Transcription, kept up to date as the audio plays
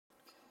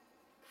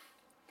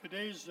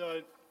Today's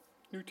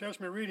New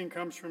Testament reading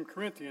comes from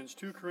Corinthians,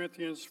 2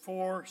 Corinthians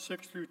 4,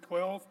 6 through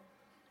 12. You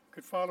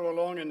could follow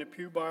along in the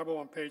Pew Bible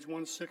on page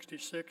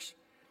 166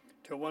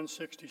 to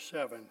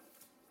 167.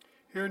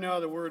 Hear now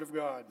the word of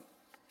God.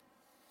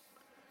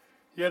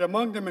 Yet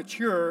among the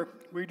mature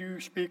we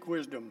do speak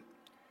wisdom,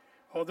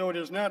 although it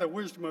is not a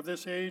wisdom of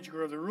this age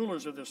or of the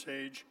rulers of this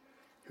age,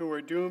 who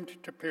are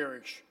doomed to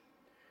perish.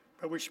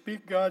 But we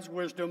speak God's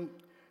wisdom,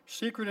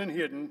 secret and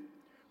hidden,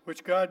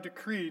 which God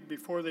decreed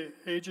before the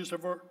ages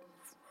of our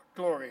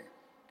glory.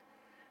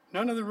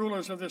 None of the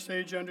rulers of this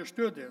age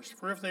understood this,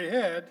 for if they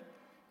had,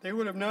 they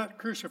would have not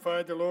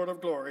crucified the Lord of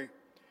glory.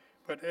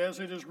 But as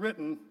it is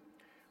written,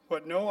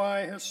 what no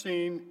eye has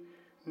seen,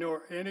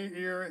 nor any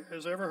ear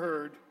has ever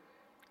heard,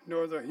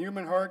 nor the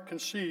human heart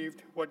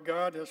conceived, what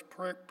God has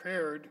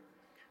prepared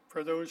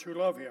for those who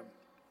love him.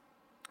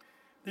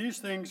 These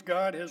things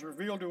God has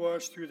revealed to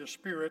us through the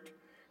Spirit,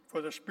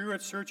 for the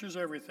Spirit searches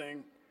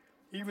everything,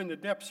 even the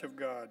depths of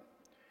God.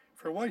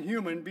 For what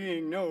human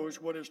being knows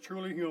what is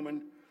truly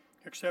human,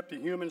 except the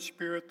human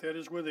spirit that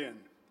is within?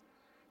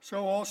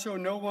 So also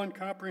no one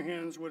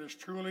comprehends what is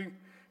truly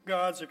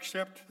God's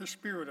except the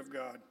Spirit of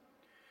God.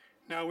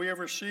 Now we have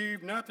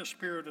received not the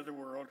spirit of the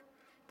world,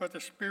 but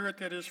the Spirit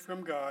that is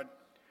from God,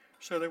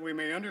 so that we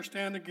may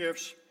understand the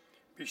gifts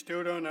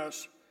bestowed on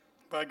us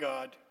by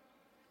God.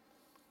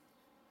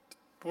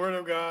 The word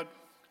of God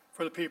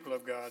for the people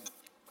of God.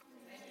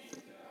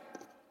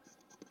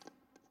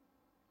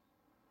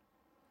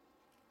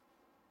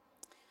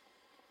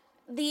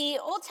 The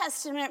Old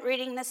Testament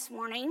reading this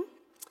morning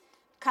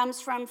comes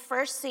from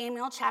 1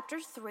 Samuel chapter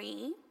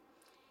 3,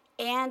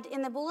 and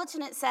in the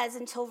bulletin it says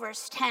until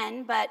verse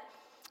 10, but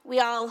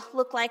we all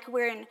look like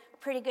we're in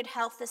pretty good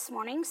health this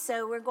morning,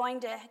 so we're going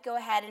to go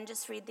ahead and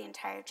just read the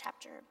entire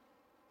chapter.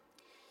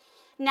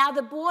 Now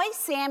the boy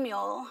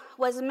Samuel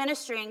was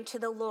ministering to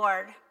the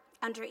Lord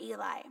under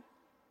Eli.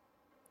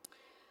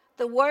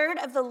 The word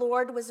of the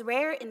Lord was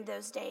rare in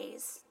those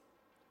days.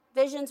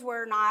 Visions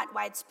were not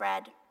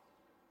widespread.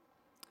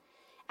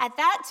 At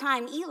that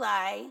time,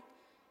 Eli,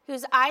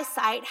 whose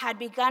eyesight had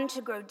begun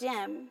to grow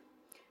dim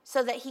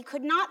so that he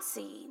could not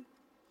see,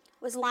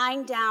 was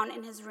lying down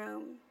in his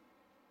room.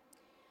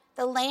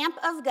 The lamp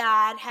of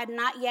God had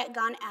not yet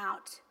gone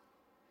out,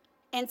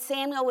 and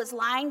Samuel was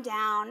lying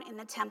down in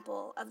the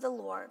temple of the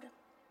Lord,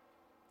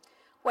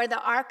 where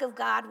the ark of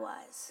God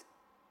was.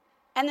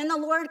 And then the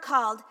Lord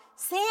called,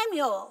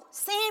 "Samuel,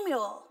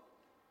 Samuel."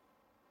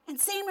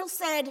 And Samuel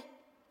said,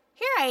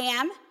 "Here I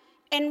am,"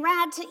 and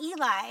ran to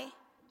Eli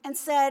and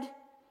said,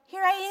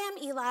 "Here I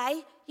am,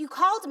 Eli, you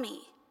called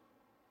me."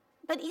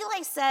 But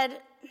Eli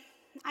said,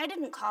 "I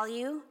didn't call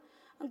you.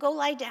 Go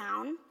lie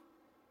down."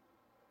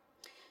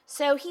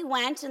 So he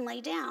went and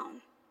lay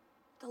down.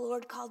 The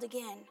Lord called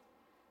again,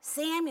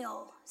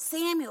 "Samuel,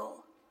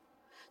 Samuel."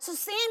 So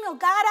Samuel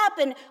got up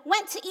and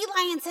went to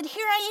Eli and said,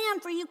 "Here I am,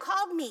 for you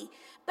called me."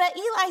 But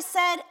Eli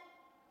said,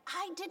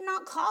 "I did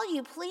not call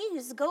you.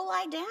 Please go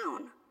lie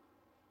down."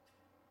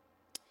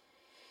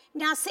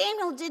 Now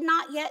Samuel did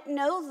not yet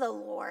know the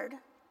Lord,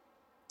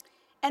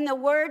 and the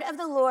word of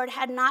the Lord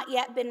had not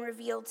yet been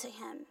revealed to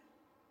him.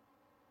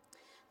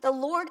 The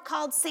Lord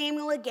called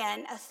Samuel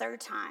again a third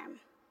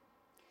time.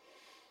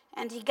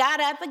 And he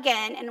got up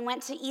again and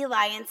went to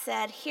Eli and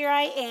said, "Here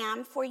I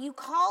am, for you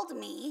called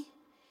me."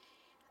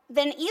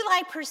 Then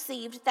Eli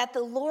perceived that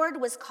the Lord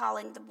was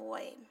calling the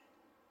boy.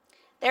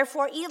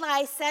 Therefore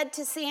Eli said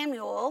to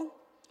Samuel,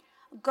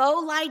 "Go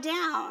lie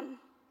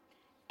down.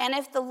 And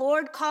if the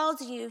Lord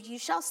calls you, you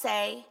shall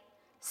say,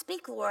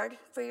 'Speak, Lord,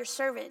 for your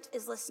servant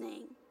is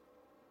listening.'"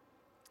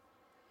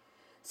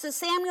 So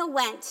Samuel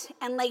went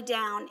and lay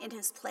down in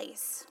his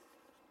place.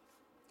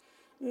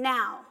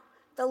 Now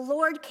the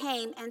Lord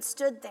came and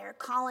stood there,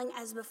 calling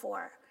as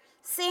before,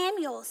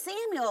 "Samuel,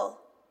 Samuel."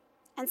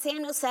 And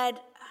Samuel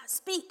said,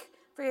 "Speak,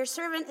 for your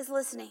servant is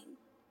listening."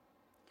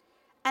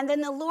 And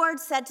then the Lord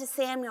said to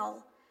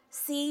Samuel,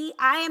 "See,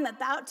 I am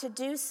about to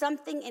do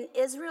something in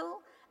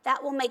Israel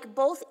that will make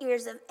both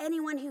ears of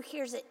anyone who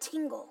hears it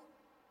tingle.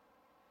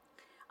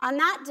 On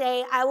that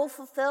day I will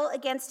fulfill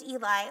against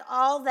Eli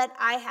all that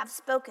I have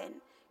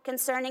spoken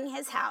concerning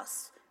his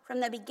house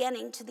from the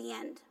beginning to the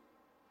end.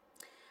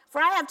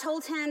 For I have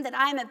told him that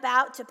I am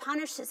about to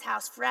punish his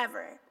house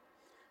forever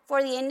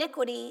for the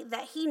iniquity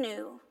that he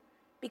knew,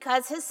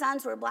 because his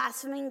sons were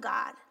blaspheming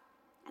God,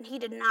 and he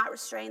did not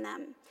restrain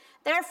them.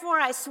 Therefore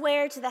I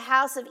swear to the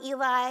house of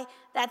Eli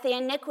that the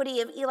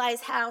iniquity of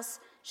Eli's house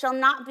shall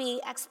not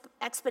be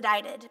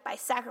expedited by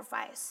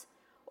sacrifice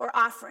or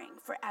offering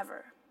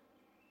forever."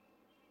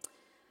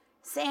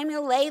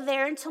 Samuel lay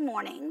there until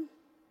morning.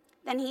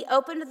 Then he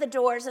opened the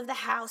doors of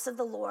the house of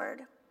the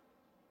Lord.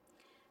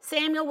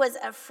 Samuel was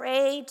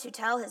afraid to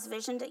tell his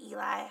vision to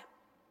Eli.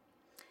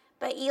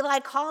 But Eli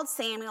called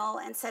Samuel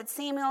and said,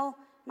 "Samuel,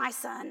 my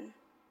son,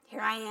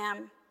 here I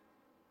am."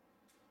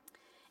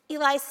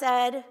 Eli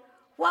said,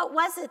 "What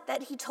was it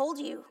that he told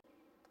you?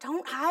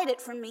 Don't hide it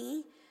from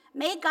me.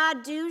 May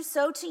God do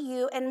so to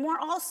you and more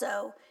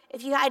also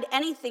if you hide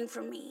anything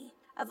from me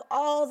of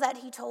all that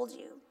he told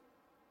you."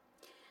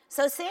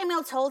 So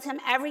Samuel told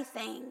him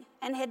everything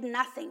and hid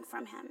nothing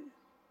from him.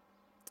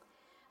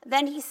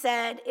 Then he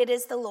said, "It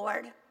is the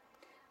Lord.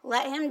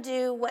 Let him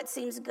do what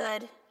seems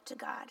good to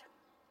God."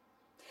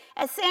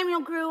 As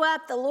Samuel grew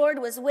up, the Lord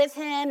was with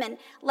him and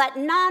let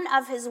none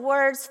of his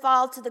words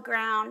fall to the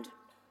ground.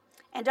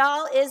 And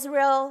all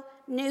Israel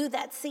knew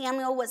that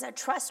Samuel was a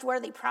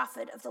trustworthy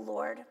prophet of the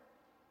Lord.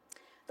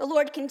 The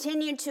Lord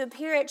continued to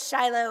appear at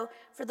Shiloh,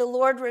 for the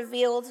Lord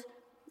revealed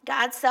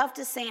God's self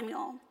to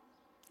Samuel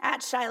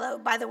at Shiloh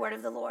by the word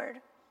of the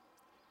Lord.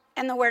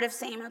 And the word of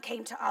Samuel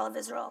came to all of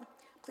Israel.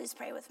 Please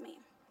pray with me.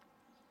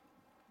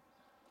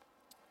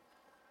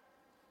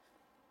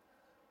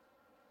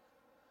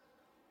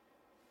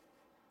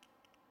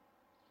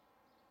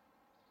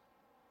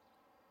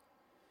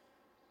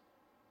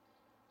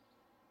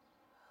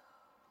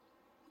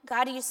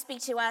 God, you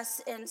speak to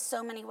us in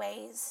so many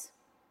ways.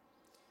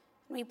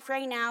 We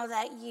pray now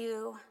that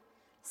you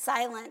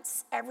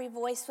silence every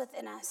voice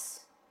within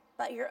us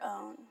but your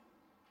own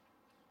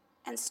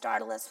and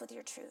startle us with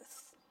your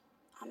truth.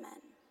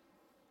 Amen.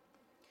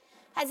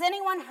 Has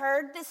anyone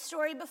heard this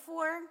story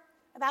before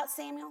about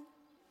Samuel?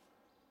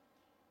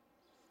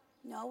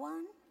 No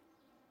one?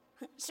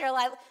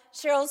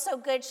 Cheryl's so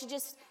good.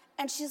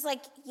 She's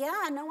like,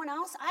 yeah, no one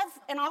else. I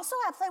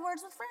play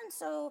Words with Friends,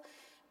 so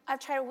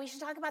we should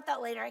talk about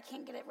that later. I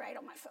can't get it right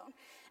on my phone.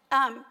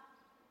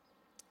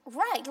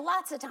 Right,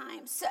 lots of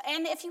times. So,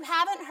 and if you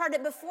haven't heard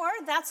it before,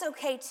 that's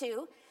okay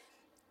too.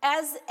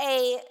 As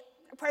a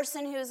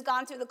person who's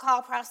gone through the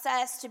call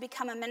process to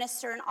become a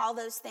minister and all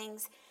those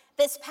things,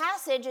 this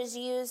passage is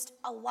used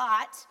a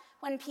lot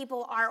when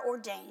people are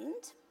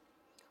ordained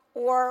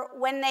or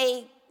when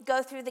they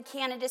go through the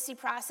candidacy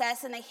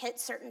process and they hit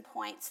certain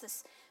points.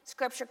 This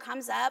scripture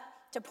comes up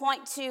to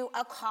point to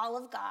a call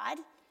of God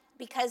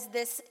because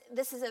this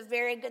is a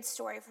very good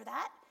story for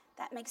that.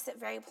 That makes it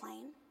very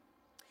plain.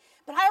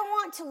 But I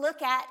want to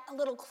look at a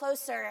little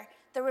closer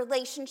the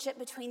relationship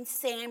between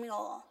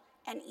Samuel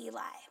and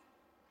Eli.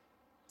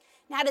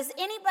 Now, does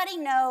anybody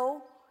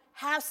know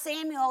how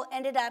Samuel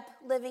ended up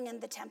living in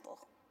the temple?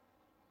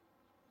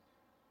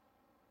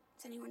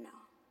 Does anyone know?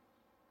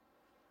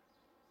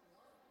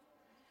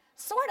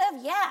 Sort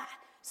of, yeah.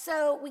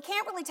 So we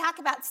can't really talk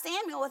about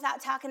Samuel without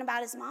talking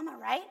about his mama,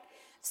 right?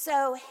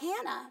 So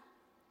Hannah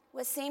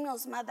was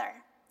Samuel's mother.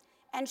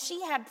 And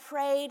she had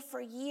prayed for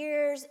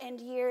years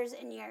and years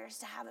and years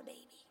to have a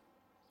baby.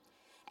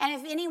 And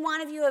if any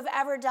one of you have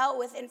ever dealt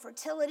with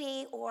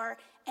infertility or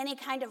any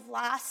kind of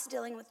loss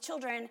dealing with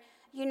children,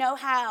 you know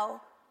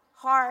how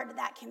hard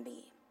that can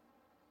be.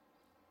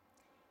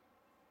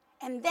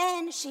 And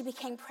then she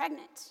became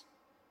pregnant.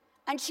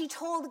 And she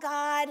told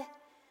God,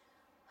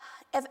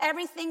 if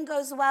everything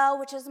goes well,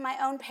 which is my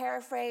own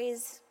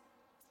paraphrase,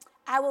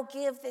 I will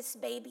give this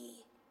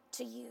baby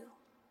to you,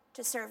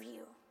 to serve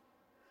you.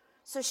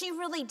 So she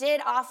really did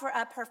offer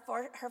up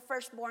her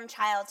firstborn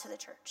child to the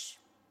church.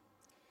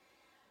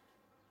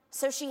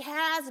 So she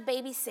has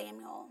baby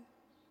Samuel,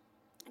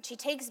 and she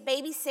takes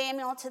baby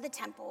Samuel to the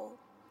temple.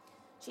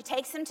 She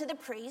takes him to the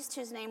priest,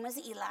 whose name was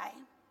Eli,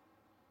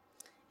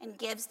 and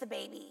gives the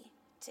baby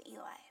to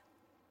Eli.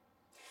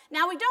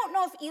 Now, we don't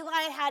know if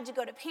Eli had to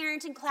go to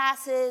parenting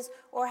classes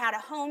or had a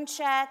home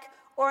check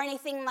or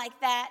anything like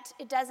that.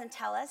 It doesn't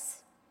tell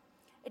us.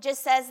 It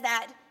just says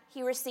that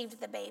he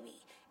received the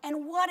baby.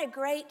 And what a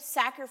great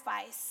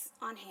sacrifice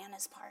on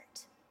Hannah's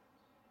part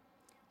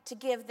to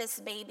give this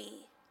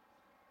baby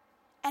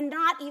and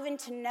not even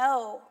to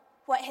know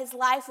what his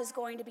life was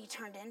going to be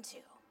turned into.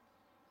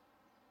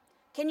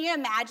 Can you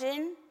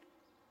imagine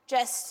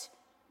just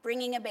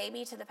bringing a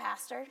baby to the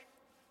pastor?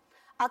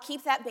 I'll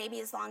keep that baby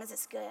as long as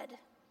it's good.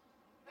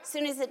 As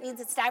soon as it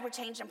needs its diaper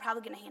changed, I'm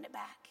probably going to hand it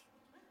back.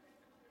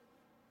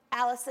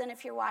 Allison,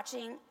 if you're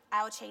watching,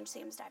 I will change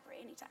Sam's diaper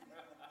anytime.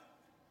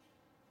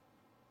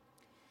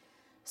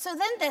 So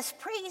then this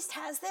priest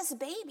has this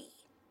baby.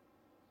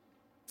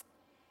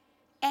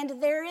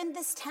 And they're in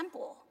this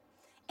temple.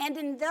 And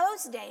in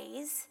those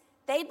days,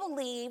 they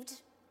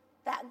believed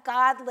that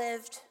God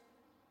lived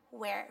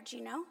where? Do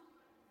you know?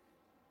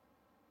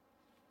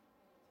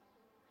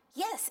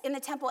 Yes, in the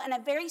temple, in a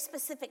very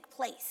specific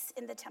place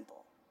in the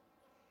temple.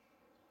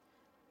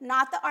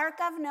 Not the Ark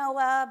of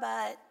Noah,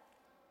 but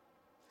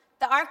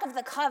the Ark of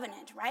the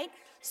Covenant, right?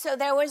 So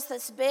there was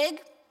this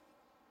big,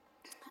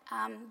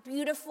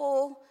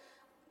 beautiful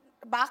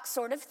box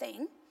sort of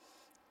thing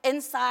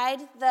inside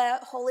the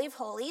Holy of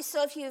Holies.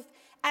 So if you've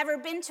ever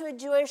been to a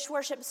Jewish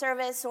worship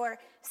service or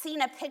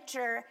seen a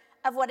picture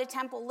of what a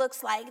temple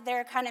looks like, there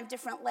are kind of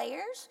different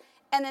layers.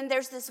 And then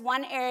there's this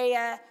one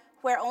area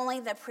where only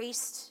the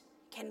priest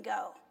can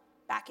go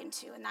back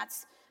into. And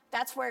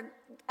that's where,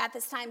 at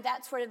this time,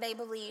 that's where they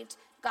believed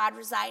God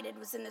resided,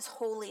 was in this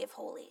Holy of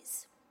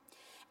Holies.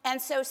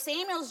 And so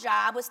Samuel's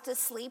job was to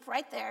sleep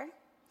right there.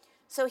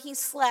 So he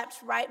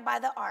slept right by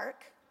the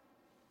ark.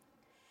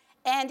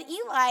 And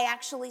Eli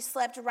actually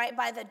slept right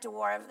by the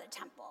door of the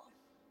temple.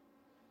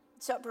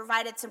 So it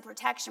provided some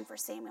protection for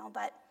Samuel,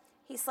 but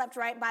he slept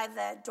right by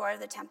the door of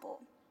the temple.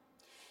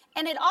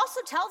 And it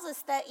also tells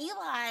us that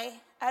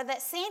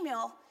that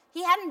Samuel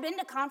He hadn't been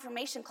to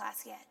confirmation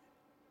class yet.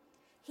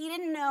 He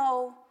didn't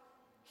know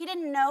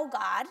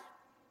God.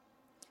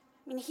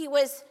 I mean, he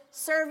was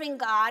serving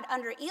God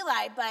under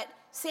Eli, but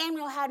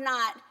Samuel had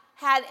not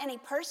had any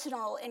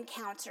personal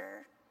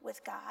encounter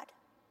with God.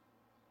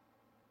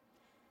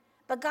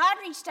 But God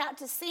reached out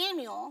to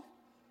Samuel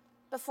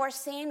before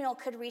Samuel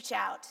could reach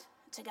out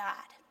to God.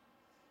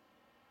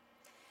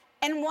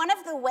 And one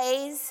of the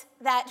ways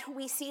that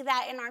we see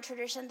that in our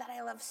tradition that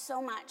I love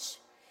so much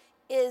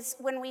is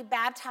when we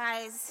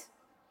baptize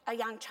a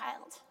young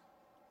child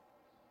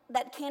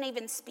that can't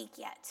even speak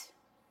yet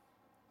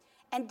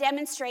and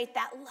demonstrate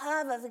that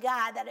love of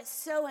God that is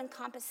so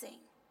encompassing.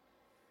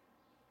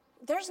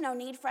 There's no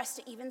need for us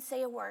to even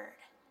say a word,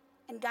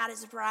 and God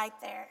is right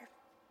there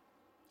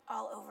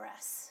all over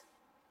us.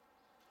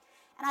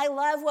 And I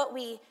love what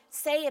we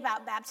say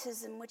about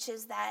baptism, which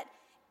is that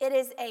it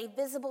is a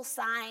visible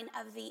sign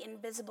of the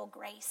invisible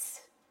grace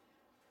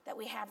that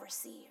we have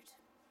received.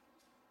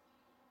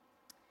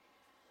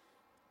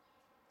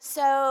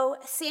 So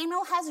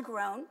Samuel has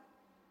grown,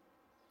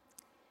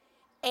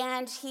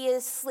 and he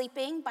is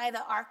sleeping by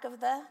the Ark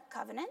of the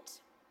Covenant.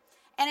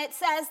 And it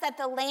says that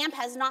the lamp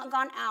has not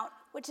gone out,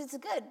 which is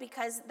good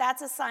because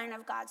that's a sign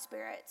of God's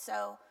Spirit.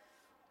 So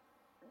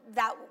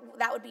that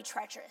would be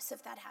treacherous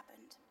if that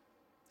happened.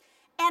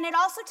 And it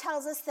also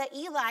tells us that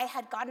Eli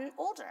had gotten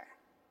older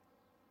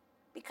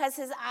because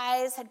his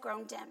eyes had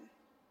grown dim,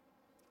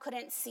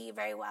 couldn't see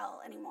very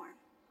well anymore.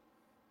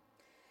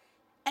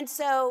 And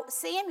so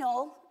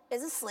Samuel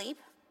is asleep,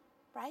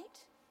 right?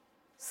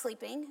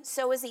 Sleeping.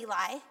 So is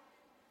Eli.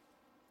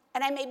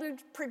 And I may be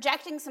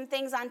projecting some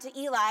things onto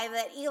Eli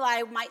that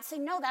Eli might say,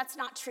 no, that's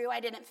not true. I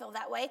didn't feel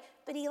that way.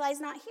 But Eli's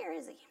not here,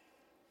 is he?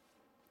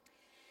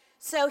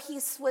 So he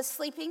was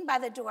sleeping by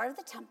the door of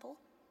the temple.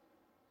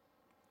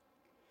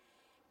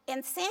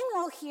 And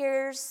Samuel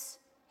hears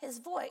his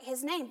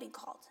name being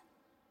called.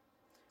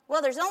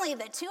 Well, there's only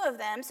the two of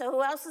them, so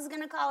who else is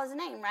going to call his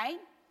name, right?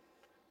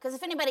 Because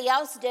if anybody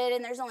else did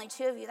and there's only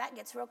two of you, that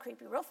gets real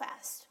creepy real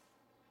fast.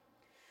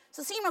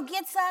 So Samuel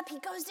gets up, he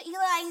goes to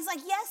Eli, he's like,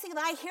 yes,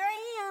 Eli, here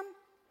I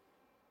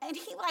am. And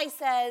Eli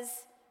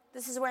says,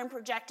 this is where I'm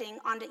projecting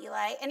onto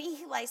Eli, and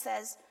Eli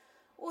says,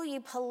 will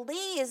you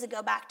please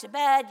go back to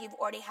bed? You've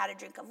already had a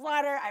drink of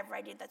water. I've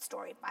read you that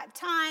story 5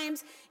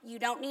 times. You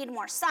don't need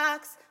more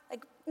socks.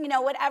 Like,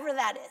 whatever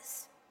that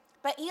is.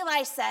 But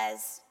Eli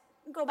says,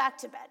 go back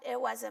to bed. It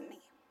wasn't me.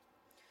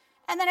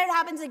 And then it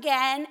happens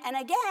again and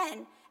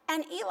again.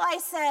 And Eli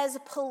says,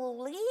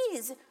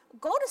 please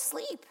go to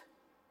sleep.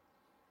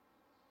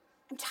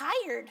 I'm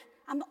tired.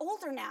 I'm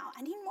older now.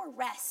 I need more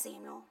rest,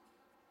 Samuel.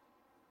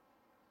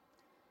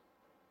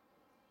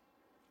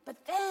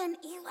 But then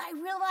Eli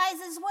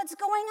realizes what's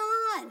going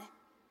on.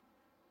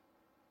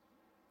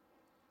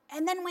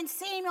 And then when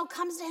Samuel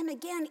comes to him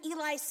again,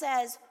 Eli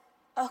says,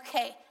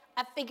 okay,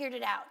 I figured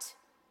it out.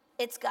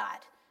 It's God.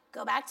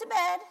 Go back to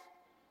bed.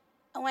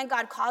 And when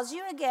God calls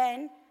you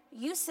again,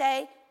 you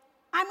say,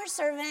 I'm your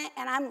servant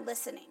and I'm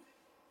listening.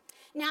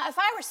 Now, if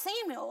I were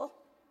Samuel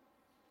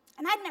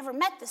and I'd never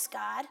met this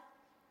God,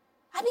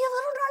 I'd be a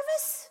little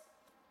nervous.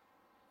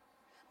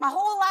 My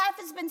whole life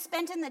has been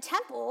spent in the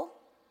temple.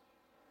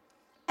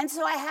 And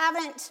so I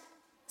haven't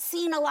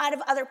seen a lot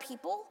of other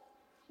people.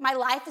 My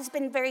life has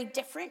been very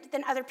different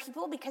than other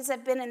people because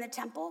I've been in the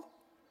temple.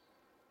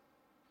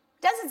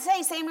 It doesn't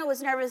say Samuel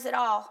was nervous at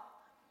all.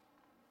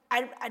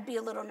 I'd be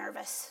a little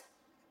nervous.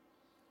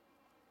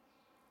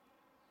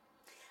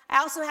 I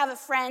also have a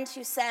friend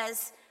who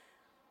says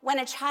when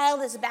a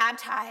child is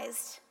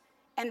baptized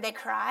and they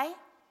cry,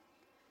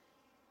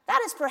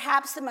 that is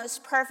perhaps the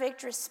most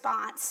perfect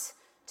response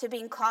to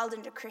being called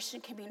into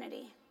Christian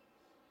community,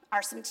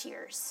 are some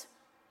tears.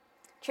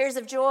 Tears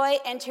of joy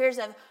and tears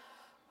of,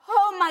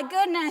 oh my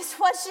goodness,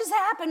 what's just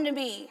happened to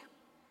me?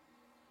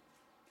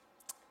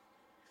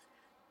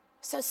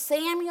 So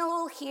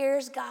Samuel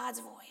hears God's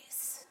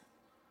voice.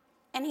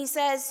 And he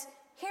says,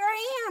 here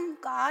I am,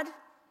 God.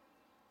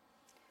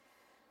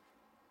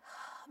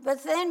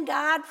 But then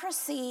God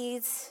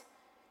proceeds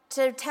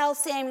to tell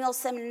Samuel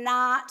some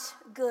not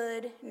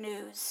good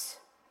news.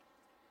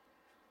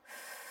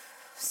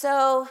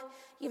 So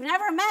you've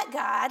never met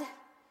God.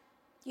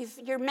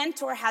 Your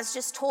mentor has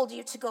just told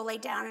you to go lay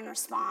down and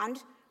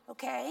respond,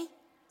 okay?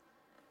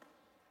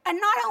 And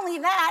not only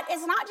that,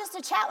 it's not just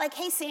a chat like,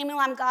 hey, Samuel,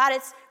 I'm God.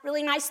 It's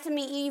really nice to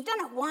meet you. You've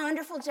done a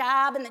wonderful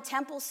job in the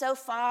temple so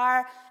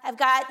far. I've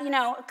got,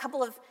 a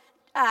couple of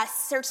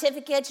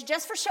certificates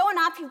just for showing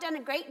up. You've done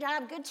a great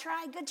job. Good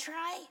try, good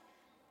try.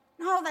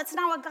 No, that's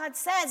not what God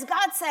says.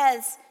 God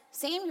says,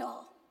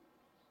 Samuel,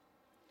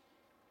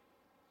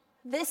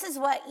 this is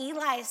what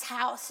Eli's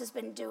house has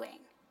been doing.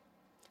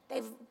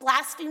 They've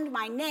blasphemed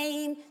my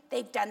name.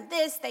 They've done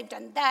this. They've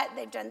done that.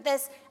 They've done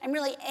this. I'm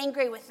really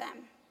angry with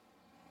them.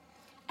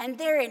 And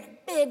they're in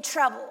big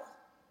trouble.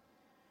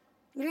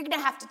 You're going to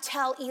have to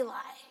tell Eli.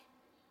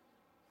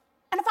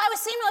 And if I was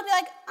Samuel, I'd be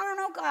like, I don't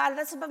know, God,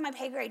 that's above my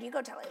pay grade. You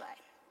go tell Eli.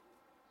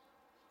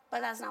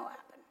 But that's not what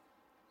happened.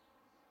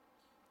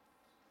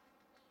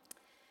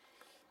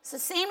 So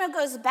Samuel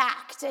goes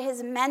back to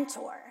his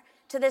mentor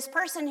to this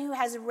person who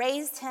has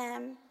raised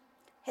him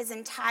his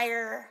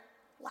entire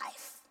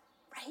life,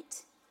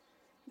 right?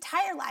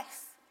 Entire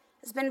life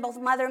has been both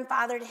mother and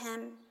father to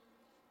him.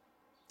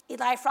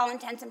 Eli, for all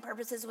intents and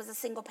purposes, was a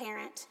single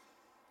parent.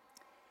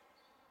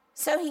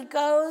 So he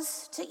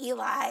goes to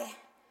Eli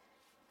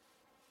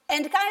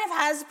and kind of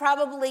has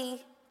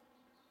probably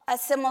a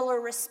similar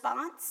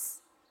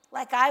response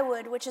like I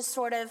would, which is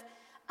sort of,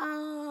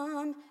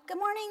 good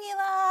morning,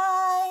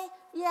 Eli.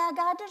 Yeah,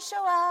 God did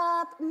show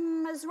up.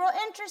 It was real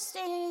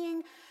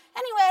interesting.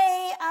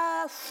 Anyway,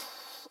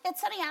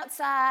 it's sunny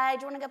outside.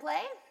 Do you want to go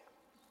play?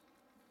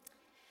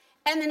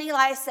 And then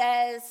Eli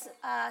says,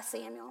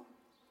 Samuel,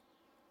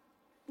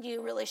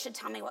 you really should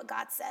tell me what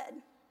God said.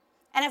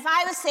 And if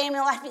I was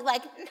Samuel, I'd be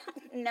like,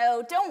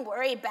 no, don't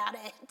worry about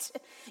it.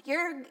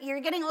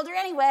 You're getting older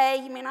anyway.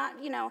 You may not,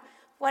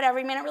 whatever.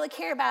 You may not really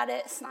care about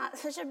it. It's not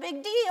such a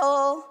big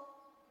deal.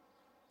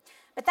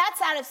 But that's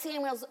out of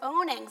Samuel's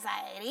own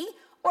anxiety,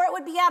 or it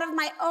would be out of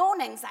my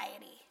own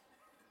anxiety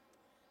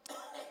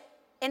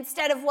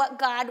instead of what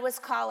God was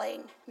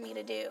calling me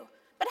to do.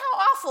 But how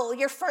awful,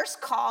 your first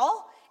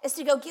call is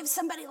to go give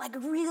somebody like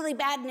really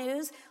bad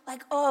news,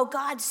 like, oh,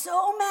 God's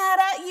so mad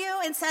at you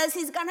and says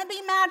he's gonna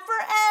be mad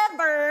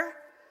forever.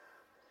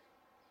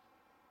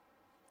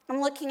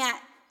 I'm looking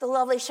at the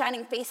lovely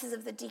shining faces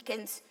of the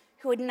deacons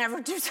who would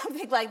never do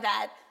something like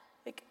that,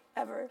 like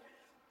ever.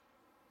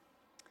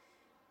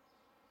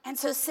 And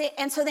so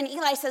then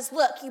Eli says,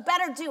 look, you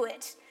better do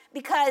it,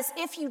 because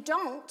if you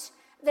don't,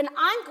 then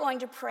I'm going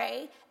to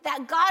pray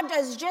that God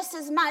does just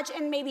as much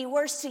and maybe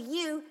worse to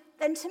you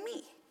than to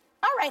me.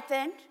 All right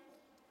then.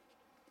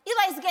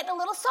 Eli's getting a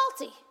little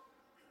salty.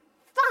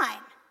 Fine,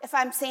 if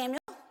I'm Samuel,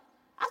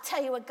 I'll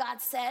tell you what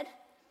God said.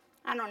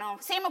 I don't know.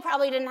 Samuel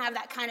probably didn't have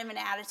that kind of an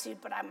attitude,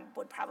 but I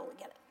would probably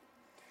get it.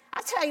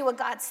 I'll tell you what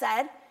God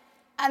said.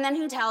 And then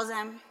he tells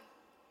him.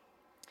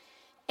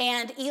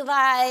 And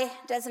Eli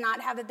does not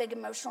have a big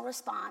emotional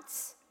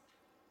response.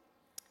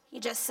 He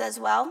just says,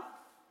 well,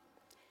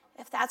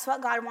 if that's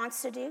what God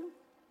wants to do,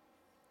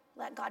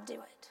 let God do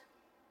it.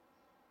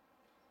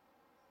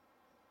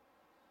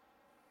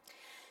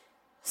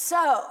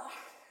 So,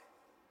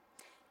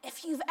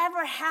 if you've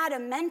ever had a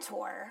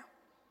mentor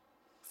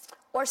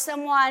or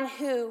someone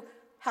who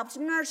helped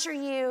nurture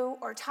you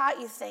or taught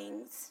you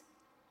things,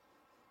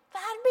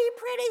 that'd be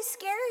pretty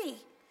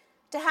scary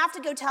to have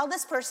to go tell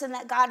this person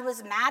that God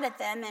was mad at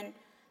them and,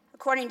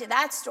 according to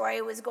that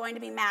story, was going to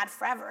be mad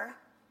forever.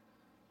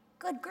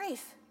 Good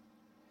grief.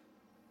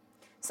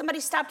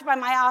 Somebody stopped by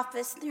my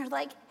office and they're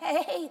like,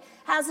 hey,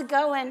 how's it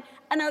going?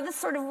 I know this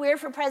is sort of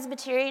weird for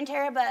Presbyterian,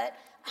 Tara, but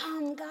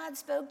God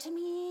spoke to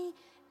me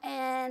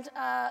and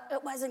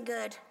it wasn't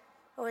good.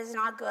 It was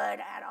not good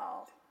at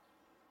all.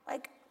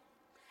 Like,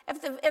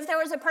 if there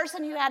was a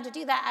person who had to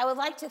do that, I would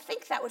like to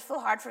think that would feel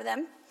hard for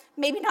them.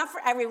 Maybe not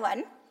for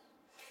everyone.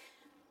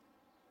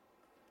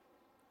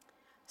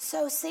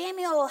 So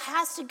Samuel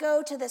has to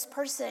go to this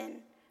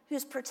person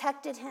who's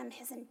protected him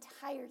his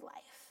entire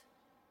life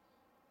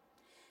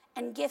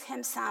and give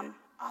him some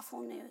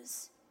awful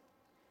news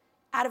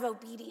out of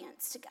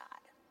obedience to God.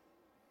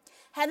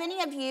 Have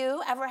any of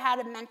you ever had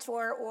a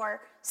mentor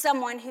or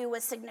someone who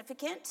was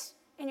significant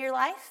in your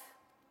life?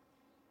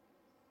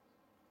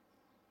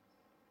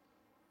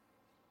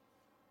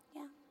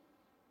 Yeah.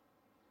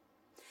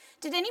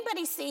 Did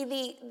anybody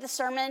see the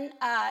sermon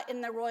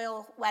in the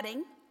royal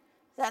wedding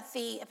that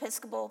the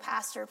Episcopal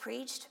pastor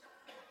preached?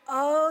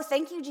 Oh,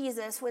 thank you,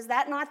 Jesus. Was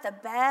that not the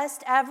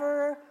best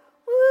ever?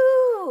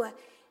 Woo!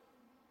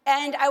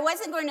 And I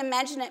wasn't going to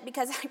mention it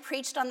because I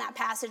preached on that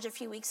passage a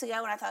few weeks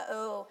ago, and I thought,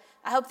 oh,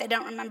 I hope they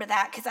don't remember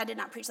that because I did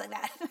not preach like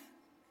that.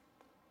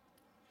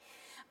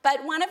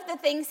 But one of the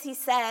things he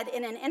said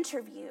in an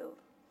interview,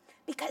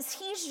 because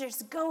he's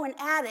just going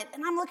at it,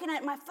 and I'm looking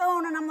at my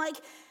phone, and I'm like,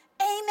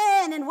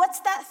 amen, and what's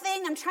that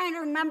thing? I'm trying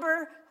to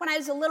remember when I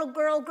was a little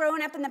girl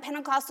growing up in the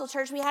Pentecostal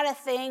church, we had a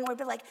thing where we'd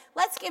be like,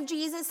 let's give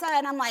Jesus a,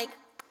 and I'm like,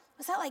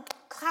 was that like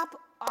clap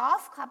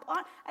off, clap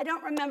on? I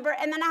don't remember.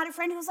 And then I had a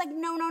friend who was like,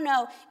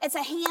 no, it's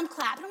a hand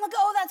clap. And I'm like,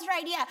 oh, that's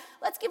right, yeah,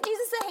 let's give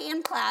Jesus a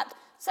hand clap.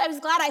 So I was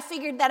glad I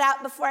figured that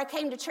out before I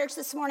came to church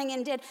this morning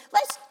and did,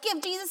 let's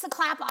give Jesus a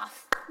clap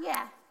off.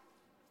 Yeah,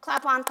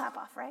 clap on, clap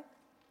off, right?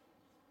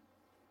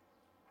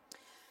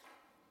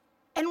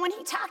 And when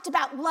he talked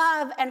about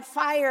love and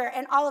fire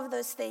and all of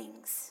those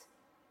things,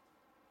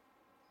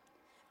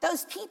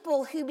 those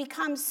people who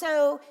become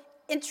so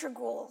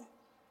integral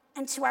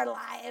into our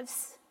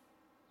lives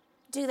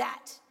do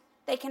that.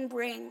 They can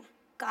bring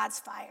God's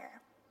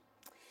fire.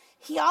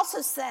 He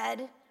also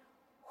said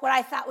what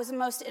I thought was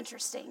most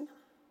interesting.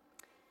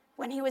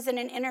 When he was in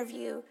an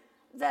interview,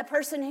 the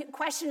person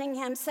questioning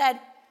him said,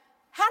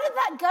 how did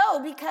that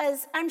go?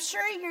 Because I'm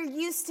sure you're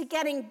used to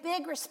getting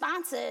big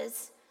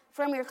responses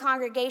from your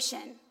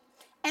congregation.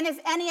 And if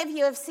any of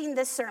you have seen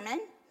this sermon,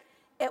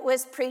 it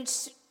was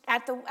preached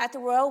at the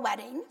royal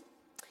wedding.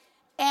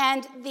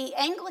 And the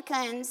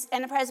Anglicans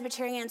and the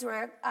Presbyterians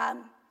were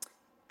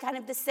kind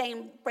of the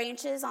same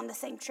branches on the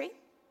same tree.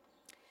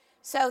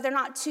 So they're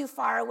not too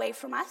far away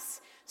from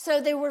us. So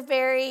they were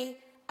very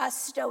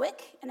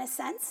stoic in a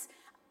sense.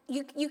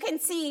 You can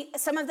see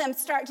some of them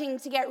starting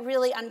to get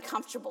really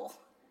uncomfortable,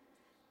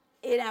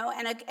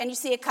 and you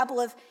see a couple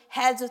of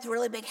heads with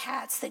really big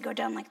hats that go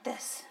down like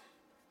this.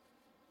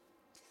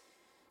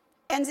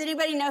 And does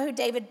anybody know who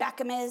David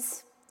Beckham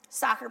is?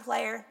 Soccer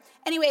player.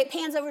 Anyway, it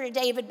pans over to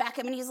David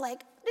Beckham, and he's like,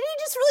 did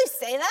he just really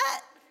say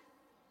that?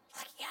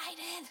 Like, yeah, I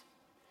did.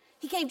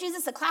 He gave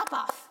Jesus a clap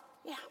off.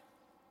 Yeah.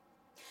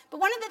 But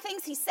one of the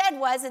things he said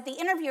was, that the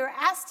interviewer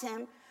asked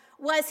him,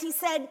 he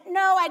said,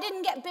 no, I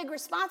didn't get big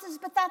responses,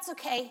 but that's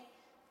okay.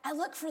 I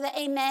look for the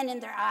amen in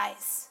their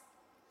eyes.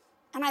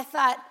 And I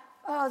thought,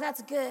 oh,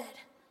 that's good.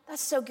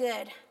 That's so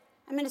good.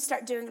 I'm going to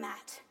start doing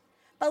that.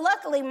 But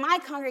luckily, my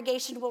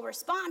congregation will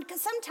respond,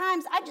 because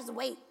sometimes I just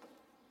wait.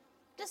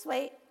 Just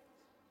wait.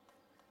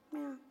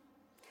 Yeah.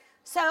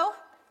 So,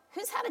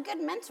 who's had a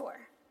good mentor?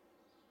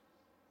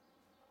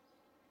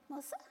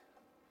 Melissa?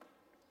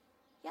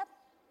 Yep.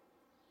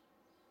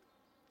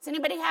 Does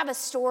anybody have a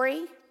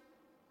story?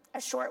 A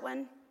short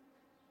one?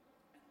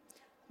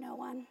 No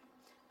one?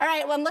 All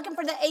right, well, I'm looking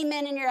for the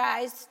amen in your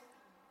eyes.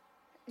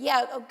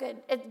 Yeah, oh, good.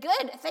 It's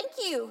good. Thank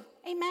you.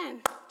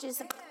 Amen.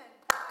 Just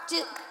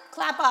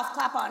clap off,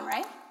 clap on,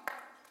 right?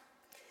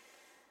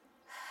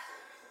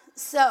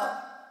 So,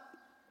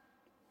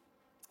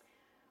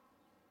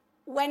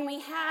 when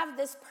we have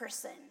this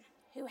person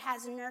who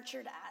has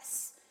nurtured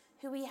us,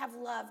 who we have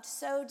loved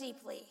so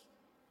deeply,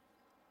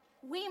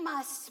 we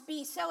must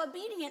be so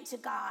obedient to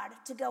God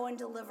to go and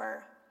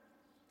deliver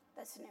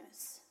this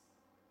news.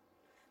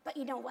 But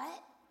you know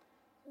what?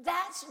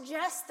 That's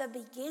just the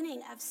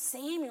beginning of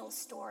Samuel's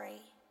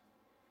story.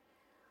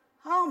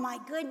 Oh my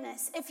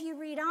goodness. If you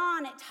read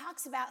on, it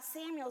talks about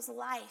Samuel's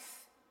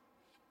life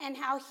and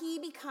how he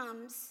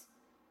becomes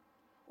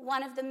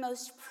one of the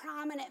most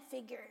prominent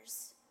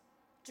figures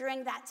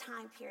during that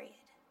time period.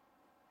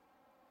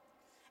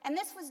 And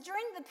this was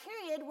during the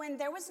period when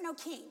there was no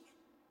king.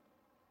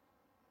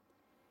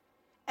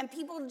 And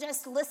people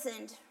just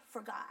listened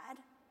for God.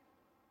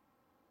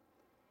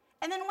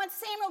 And then when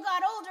Samuel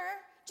got older,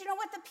 do you know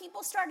what the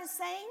people started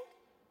saying?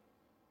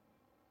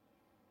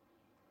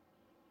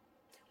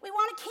 We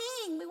want a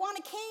king, we want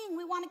a king,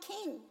 we want a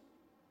king.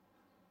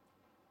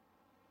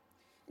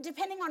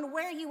 Depending on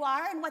where you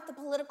are and what the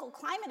political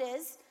climate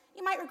is,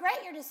 you might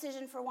regret your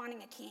decision for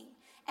wanting a king.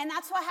 And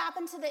that's what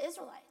happened to the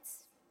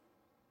Israelites.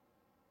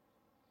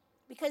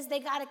 Because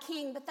they got a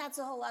king, but that's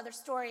a whole other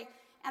story.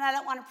 And I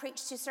don't want to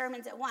preach 2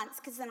 sermons at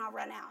once, because then I'll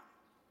run out.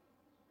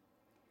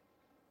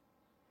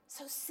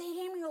 So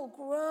Samuel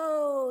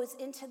grows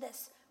into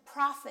this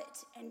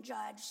prophet and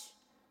judge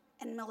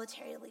and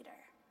military leader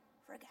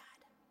for God.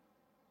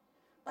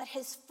 But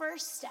his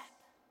first step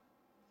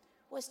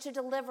was to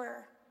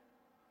deliver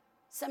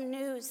some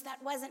news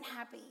that wasn't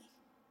happy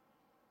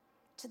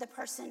to the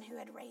person who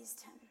had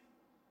raised him.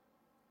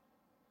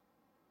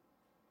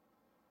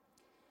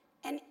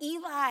 And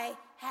Eli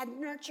had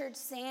nurtured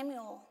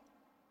Samuel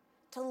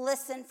to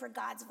listen for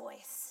God's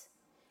voice.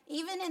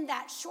 Even in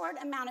that short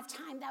amount of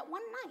time, that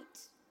one night,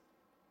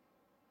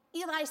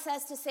 Eli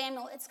says to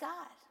Samuel, it's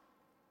God.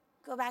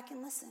 Go back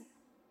and listen.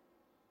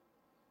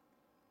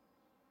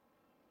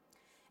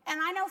 And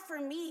I know for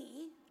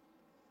me,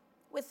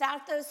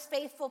 without those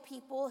faithful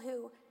people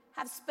who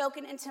have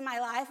spoken into my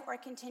life or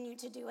continue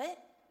to do it,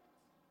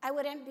 I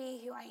wouldn't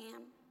be who I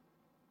am.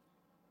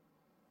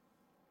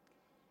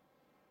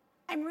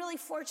 I'm really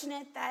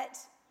fortunate that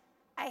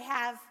I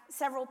have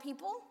several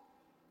people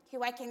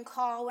who I can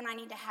call when I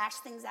need to hash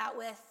things out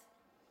with.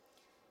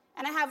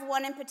 And I have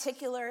one in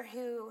particular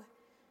who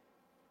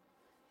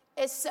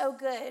is so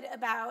good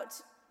about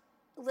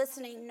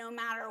listening no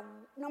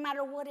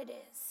matter what it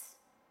is.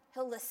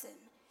 He'll listen.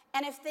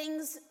 And if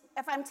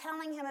I'm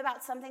telling him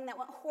about something that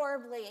went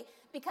horribly,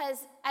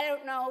 because I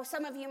don't know,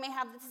 some of you may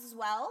have this as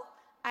well.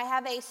 I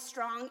have a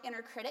strong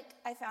inner critic,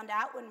 I found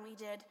out when we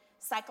did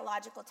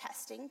psychological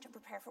testing to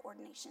prepare for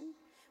ordination,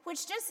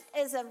 which just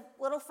is a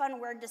little fun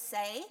word to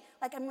say,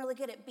 like I'm really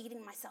good at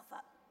beating myself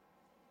up.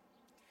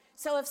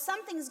 So if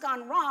something's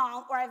gone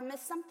wrong or I've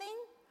missed something,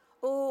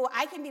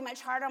 I can be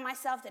much harder on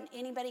myself than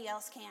anybody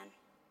else can.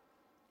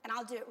 And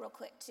I'll do it real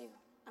quick too,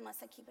 unless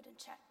I keep it in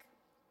check.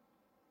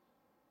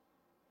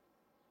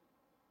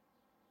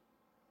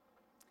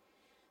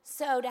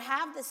 So to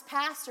have this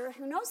pastor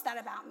who knows that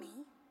about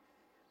me,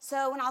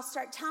 so when I'll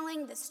start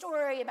telling the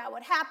story about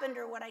what happened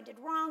or what I did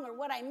wrong or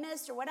what I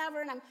missed or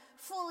whatever, and I'm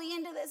fully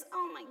into this,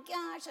 oh my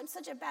gosh, I'm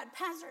such a bad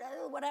pastor,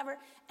 whatever.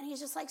 And he's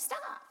just like, stop.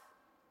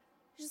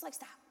 He's just like,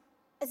 stop.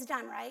 It's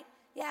done, right?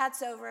 Yeah,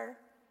 it's over.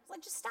 It's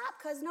like, just stop,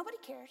 because nobody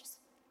cares.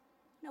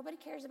 Nobody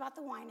cares about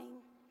the whining.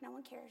 No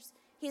one cares.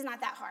 He's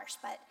not that harsh,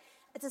 but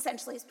it's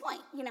essentially his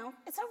point.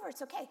 It's over,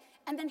 it's okay.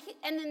 And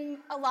then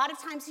a lot of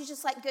times he's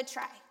just like, good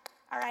try.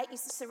 All right, you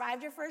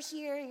survived your first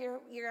year,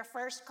 you're a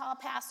first call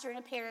pastor in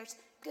a parish,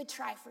 good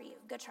try for you,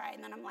 good try.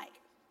 And then I'm like,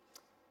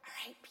 all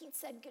right, Pete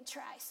said good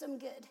try, so I'm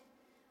good.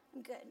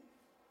 And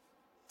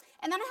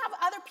then I have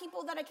other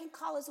people that I can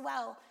call as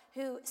well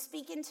who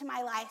speak into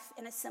my life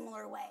in a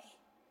similar way.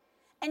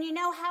 And you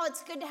know how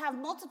it's good to have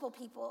multiple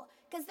people,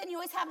 because then you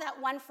always have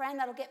that one friend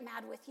that'll get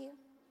mad with you.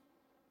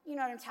 You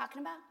know what I'm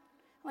talking about?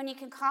 When you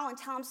can call and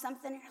tell them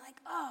something, and you're like,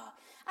 oh,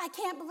 I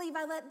can't believe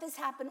I let this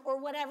happen, or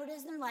whatever it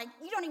is. And they're like,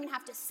 you don't even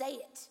have to say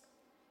it.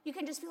 You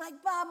can just be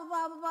like, blah, blah,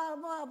 blah, blah,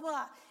 blah,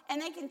 blah.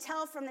 And they can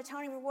tell from the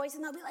tone of your voice,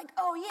 and they'll be like,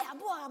 oh, yeah,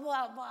 blah,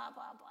 blah, blah,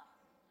 blah, blah.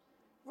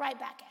 Right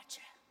back at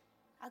you.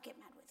 I'll get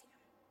mad with you.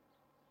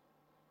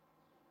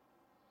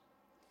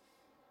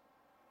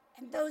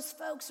 And those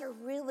folks are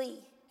really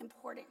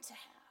important to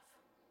have.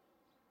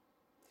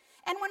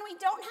 And when we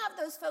don't have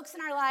those folks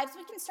in our lives,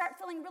 we can start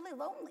feeling really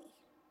lonely.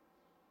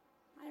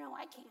 I know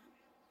I can.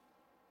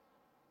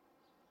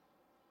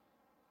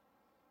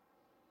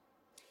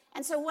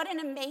 And so what an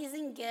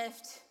amazing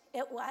gift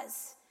it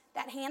was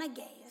that Hannah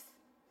gave,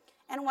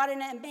 and what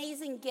an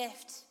amazing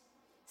gift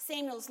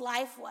Samuel's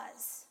life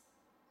was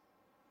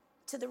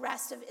to the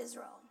rest of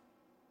Israel.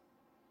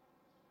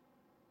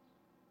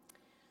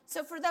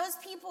 So for those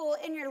people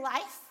in your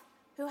life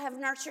who have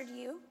nurtured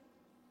you,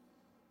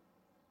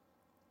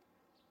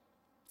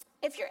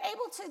 if you're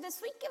able to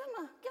this week, give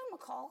them a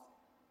call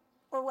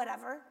or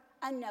whatever,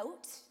 a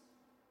note,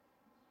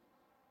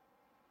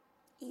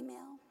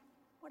 email,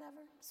 whatever,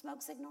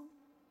 smoke signal.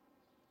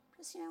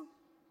 Just,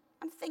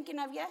 I'm thinking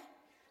of you.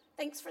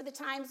 Thanks for the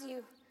times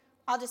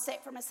I'll just say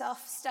it for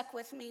myself, stuck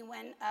with me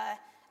when I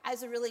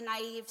was a really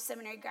naive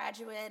seminary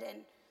graduate, and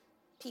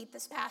Pete,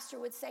 this pastor,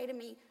 would say to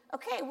me,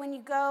 okay, when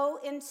you go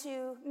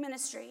into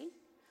ministry,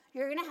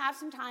 you're going to have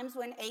some times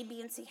when A, B,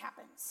 and C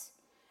happens.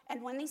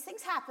 And when these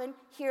things happen,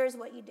 here's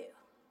what you do.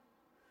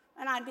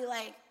 And I'd be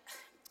like,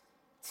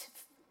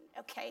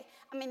 okay,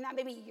 that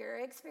may be your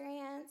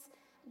experience,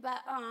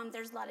 but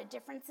there's a lot of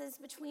differences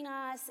between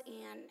us,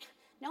 and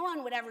no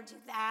one would ever do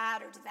that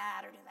or do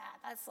that or do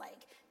that.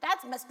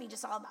 That must be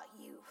just all about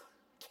you.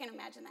 Can't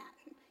imagine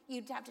that.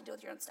 You'd have to deal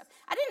with your own stuff.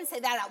 I didn't say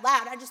that out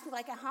loud. I'd just be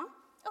like,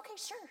 okay,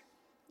 sure,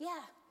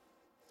 yeah.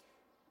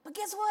 But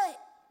guess what?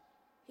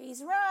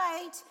 He's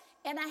right.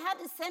 And I had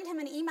to send him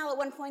an email at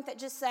one point that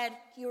just said,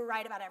 you were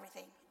right about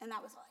everything. And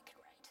that was all I could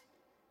write.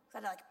 So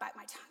I had to bite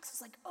my tongue. So I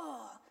was like,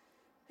 oh,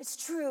 it's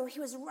true. He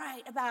was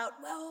right about,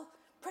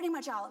 pretty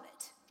much all of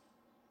it.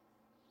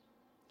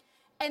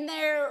 And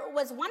there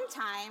was one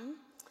time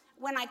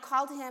when I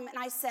called him and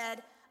I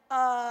said,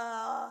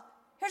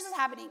 here's what's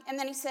happening. And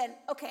then he said,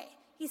 okay.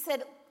 He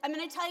said, I'm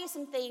going to tell you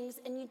some things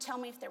and you tell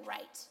me if they're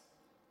right.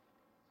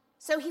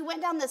 So he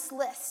went down this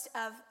list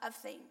of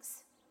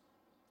things.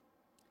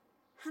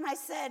 And I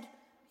said,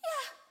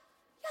 yeah,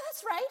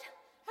 that's right.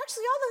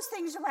 Actually, all those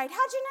things are right.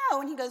 How'd you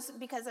know? And he goes,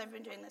 because I've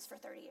been doing this for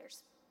 30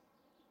 years.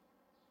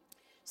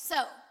 So,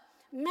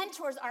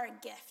 mentors are a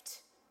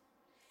gift.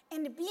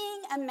 And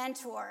being a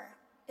mentor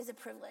is a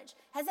privilege.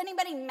 Has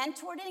anybody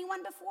mentored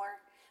anyone before?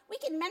 We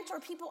can mentor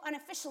people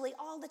unofficially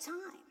all the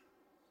time.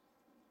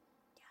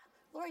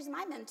 Yeah, Lori's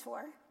my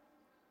mentor.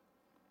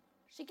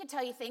 She could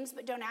tell you things,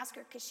 but don't ask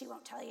her because she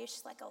won't tell you.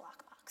 She's like a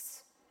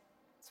lockbox.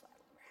 That's why I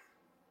love her.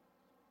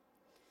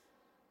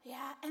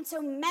 Yeah, and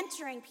so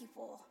mentoring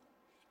people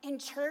in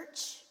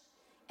church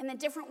in the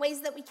different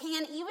ways that we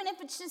can, even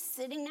if it's just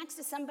sitting next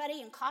to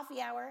somebody in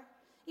coffee hour.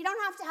 You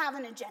don't have to have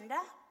an agenda.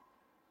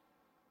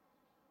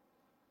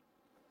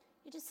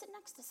 You just sit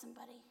next to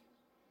somebody.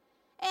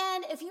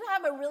 And if you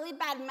have a really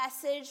bad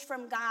message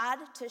from God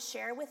to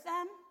share with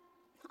them,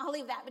 I'll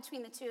leave that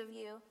between the two of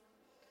you.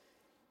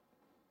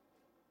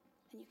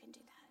 And you can do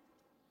that.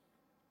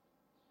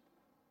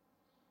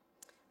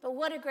 But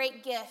what a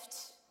great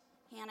gift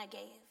Hannah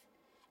gave.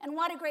 And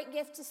what a great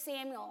gift to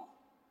Samuel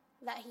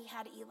that he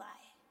had Eli.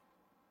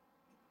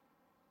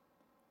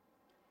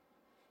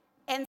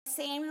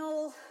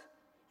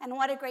 And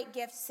what a great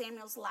gift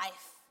Samuel's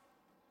life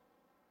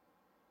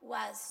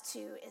was to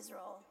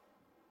Israel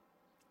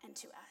and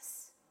to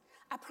us.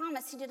 I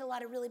promise he did a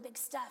lot of really big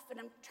stuff, but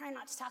I'm trying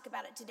not to talk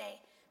about it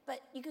today.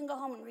 But you can go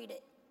home and read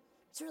it.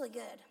 It's really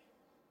good.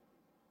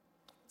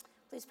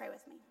 Please pray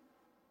with me.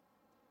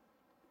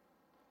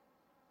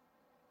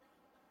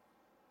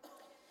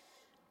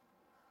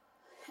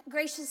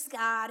 Gracious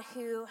God,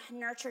 who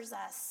nurtures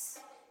us,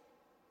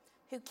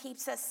 who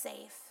keeps us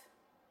safe,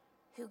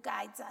 who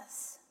guides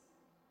us.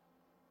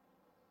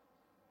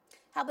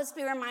 Help us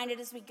be reminded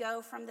as we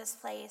go from this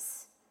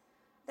place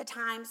the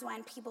times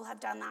when people have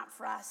done that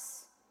for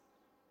us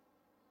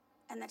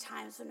and the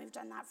times when we've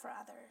done that for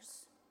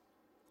others.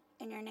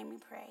 In your name we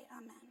pray,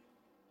 amen.